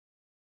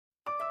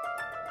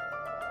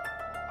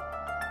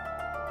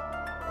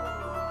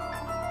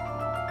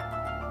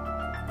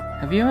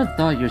Have you ever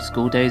thought your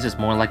school days is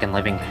more like a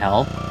living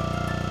hell?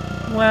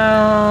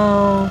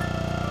 Well...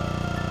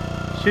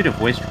 should have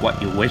wished what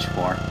you wished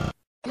for.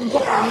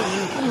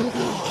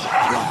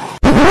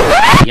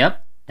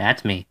 Yep,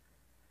 that's me.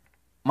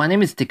 My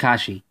name is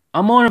Takashi.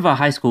 I'm more of a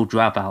high school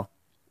dropout.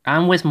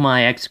 I'm with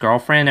my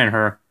ex-girlfriend and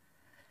her...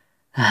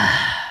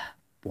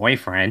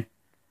 boyfriend.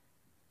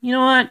 You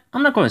know what?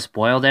 I'm not going to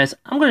spoil this.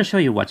 I'm going to show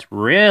you what's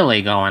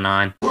really going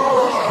on.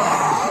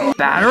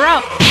 Batter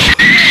up!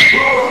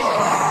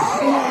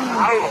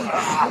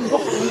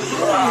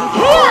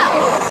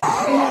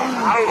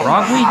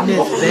 Frogweed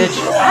this, bitch.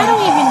 I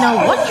don't even know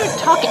what you're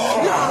talking.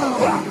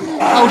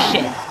 Oh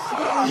shit.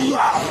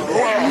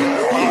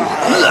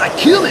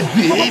 Kill it,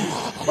 babe!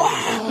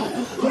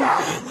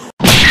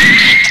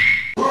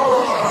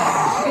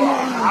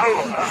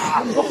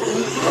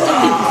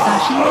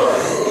 Takashi,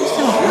 you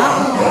still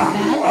not that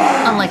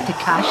bad. Unlike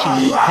Takashi.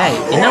 Hey,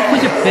 enough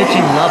with your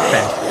bitching love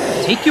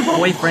fest. Take your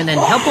boyfriend and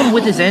help him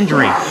with his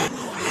injury.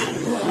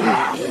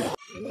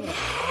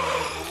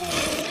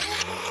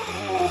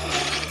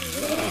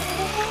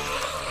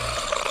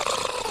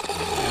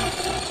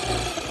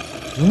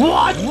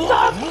 What the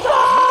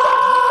fuck?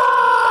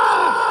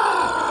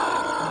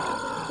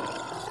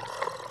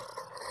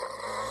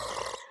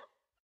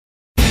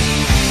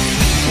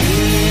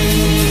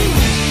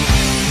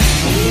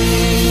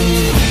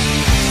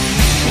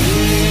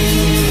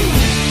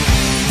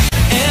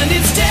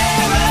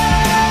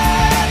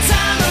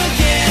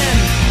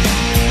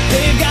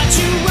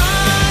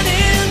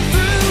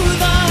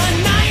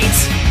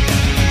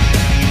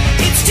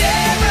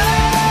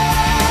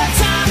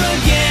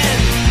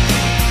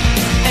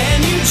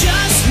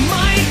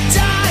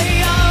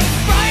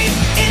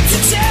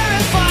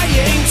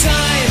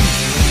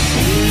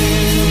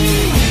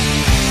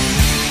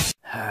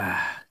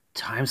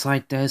 Times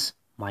like this,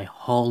 my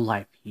whole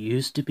life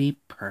used to be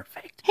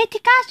perfect. Hey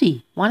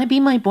Takashi, wanna be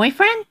my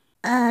boyfriend?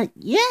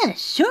 Yeah,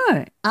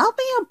 sure. I'll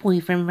be your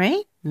boyfriend,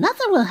 Ray.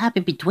 Nothing will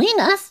happen between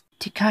us.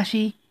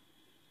 Takashi,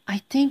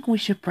 I think we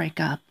should break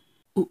up.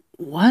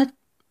 What?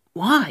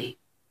 Why?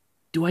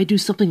 Do I do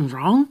something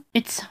wrong?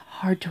 It's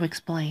hard to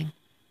explain.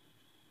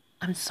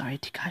 I'm sorry,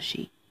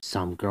 Takashi.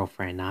 Some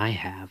girlfriend I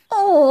have.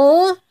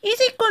 Oh, is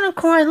he gonna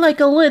cry like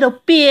a little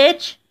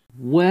bitch?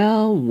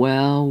 Well.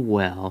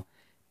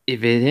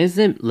 If it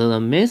isn't Little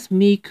Miss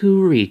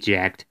Miku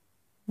Reject,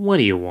 what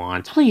do you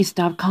want? Please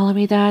stop calling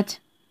me that.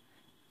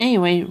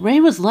 Anyway,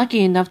 Ray was lucky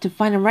enough to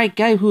find the right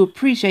guy who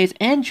appreciates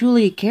and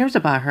truly cares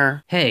about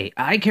her. Hey,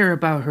 I care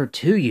about her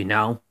too, you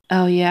know.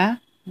 Oh yeah?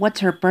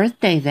 What's her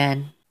birthday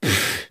then?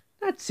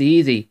 That's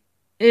easy.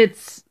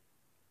 It's...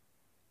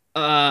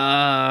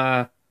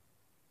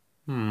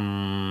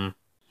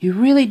 You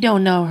really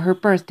don't know her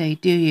birthday,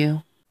 do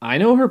you? I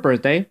know her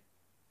birthday.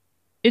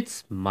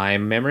 It's my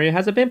memory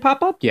hasn't been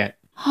popped up yet.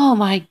 Oh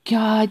my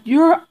god,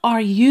 you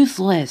are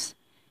useless.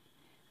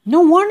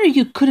 No wonder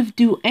you couldn't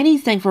do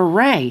anything for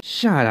Ray.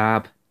 Shut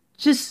up.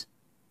 Just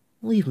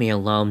leave me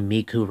alone,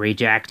 Miku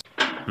Reject.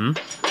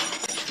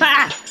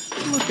 Ha!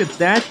 Look at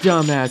that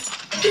dumbass.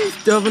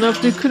 He's dumb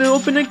enough they couldn't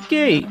open a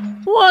gate.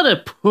 What a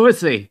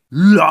pussy.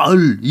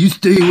 Lol, you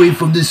stay away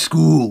from this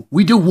school.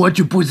 We don't want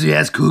your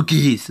pussy-ass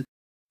cookies.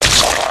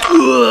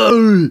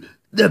 Ugh,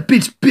 that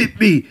bitch bit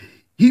me.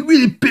 He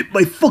really bit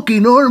my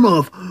fucking arm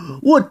off.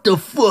 What the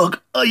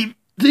fuck? I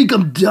think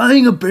I'm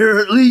dying,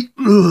 apparently.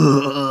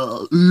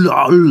 Lol.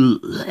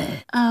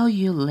 Oh,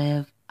 you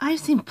live. I've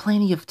seen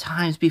plenty of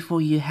times before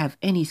you have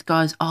any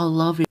scars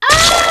all over.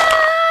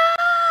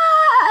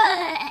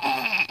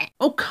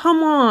 Oh,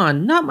 come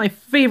on. Not my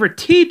favorite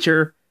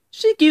teacher.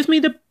 She gives me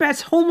the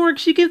best homework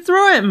she can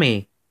throw at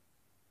me.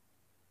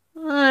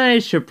 I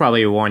should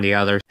probably warn the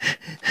others.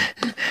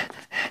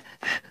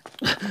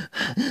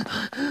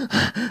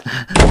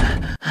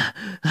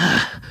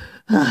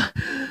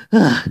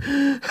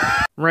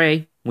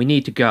 Ray, we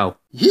need to go.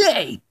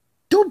 Hey,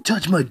 don't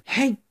touch my...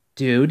 Hey,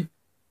 dude.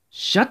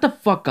 Shut the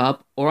fuck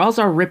up, or else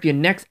I'll rip your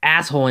next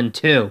asshole in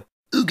two.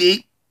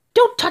 Okay.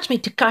 Don't touch me,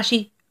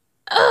 Takashi.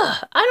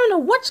 Ugh, I don't know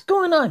what's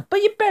going on,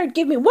 but you better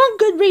give me one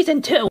good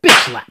reason to.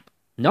 Bitch slap.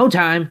 No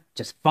time.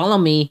 Just follow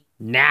me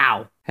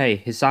now. Hey,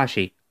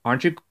 Hisashi,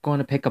 aren't you going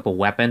to pick up a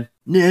weapon?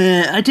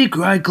 Nah, I take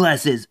karate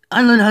classes.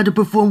 I learn how to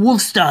perform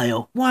wolf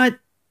style. What?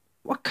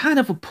 What kind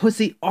of a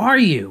pussy are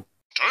you?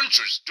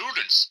 Attention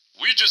students,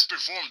 we just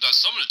performed that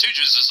some of the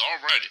teachers is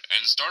already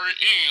and started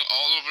eating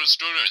all of the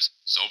students,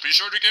 so be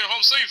sure to get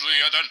home safely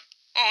and then...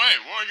 Oh hey,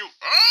 why are you...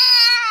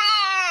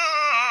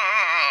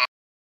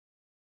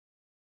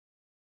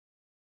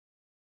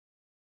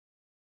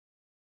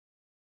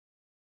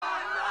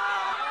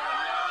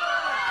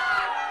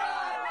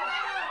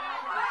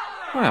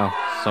 Well,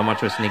 so much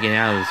for sneaking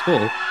out of the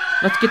school.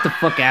 Let's get the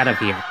fuck out of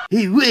here.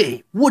 Hey,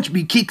 wait, watch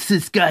me kick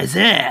this guy's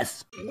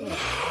ass.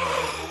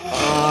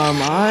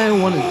 I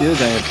want to do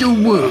that.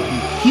 Don't worry,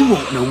 he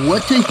won't know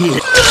what to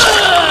hit.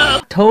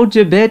 Told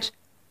you, bitch.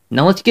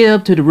 Now let's get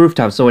up to the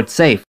rooftop so it's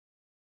safe.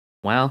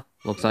 Well,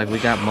 looks like we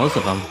got most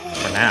of them,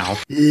 for now.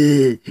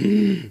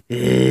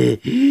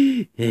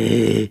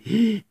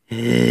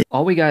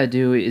 All we gotta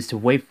do is to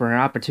wait for an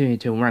opportunity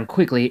to run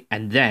quickly,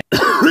 and then...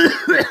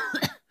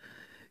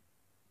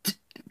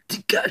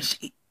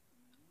 Takashi,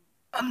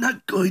 I'm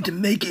not going to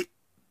make it,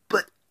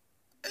 but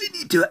I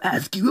need to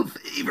ask you a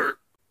favor.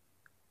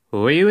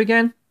 Who are you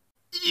again?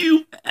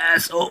 You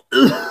asshole.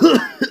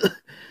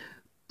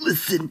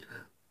 Listen,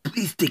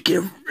 please take care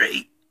of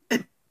Ray,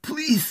 and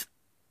please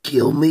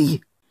kill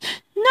me.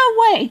 No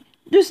way!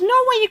 There's no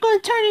way you're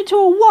gonna turn into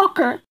a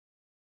walker!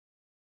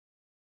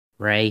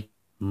 Ray,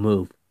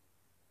 move.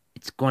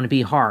 It's going to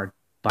be hard,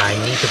 but I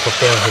need to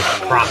fulfill his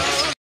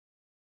promise.